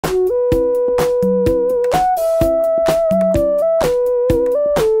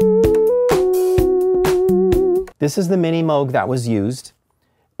This is the mini Moog that was used.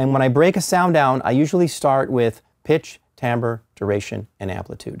 And when I break a sound down, I usually start with pitch, timbre, duration, and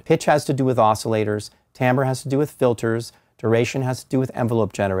amplitude. Pitch has to do with oscillators, timbre has to do with filters, duration has to do with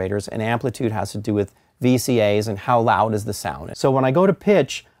envelope generators, and amplitude has to do with VCAs and how loud is the sound. So when I go to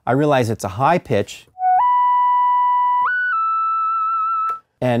pitch, I realize it's a high pitch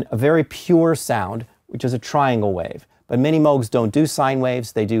and a very pure sound, which is a triangle wave. But many Moogs don't do sine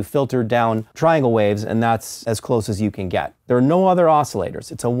waves, they do filtered down triangle waves, and that's as close as you can get. There are no other oscillators.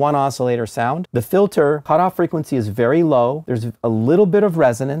 It's a one oscillator sound. The filter cutoff frequency is very low. There's a little bit of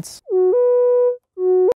resonance.